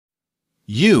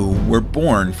You were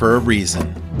born for a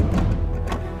reason.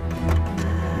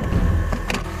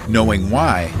 Knowing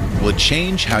why will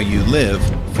change how you live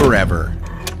forever.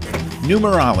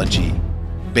 Numerology,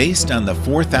 based on the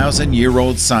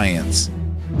 4,000-year-old science,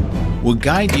 will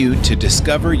guide you to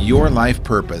discover your life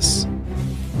purpose,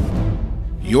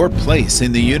 your place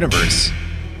in the universe,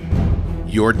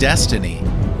 your destiny,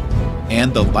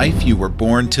 and the life you were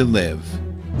born to live,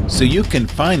 so you can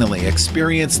finally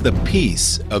experience the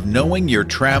peace of knowing you're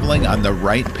traveling on the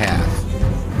right path.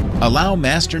 Allow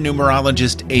Master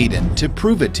Numerologist Aidan to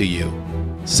prove it to you.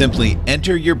 Simply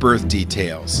enter your birth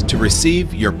details to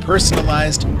receive your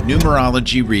personalized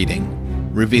numerology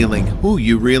reading, revealing who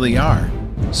you really are,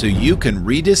 so you can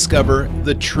rediscover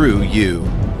the true you.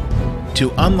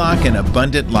 To unlock an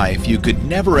abundant life you could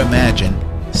never imagine,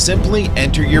 simply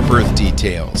enter your birth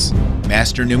details.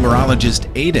 Master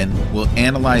Numerologist Aidan will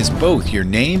analyze both your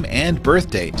name and birth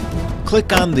date.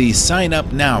 Click on the Sign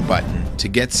Up Now button to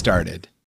get started.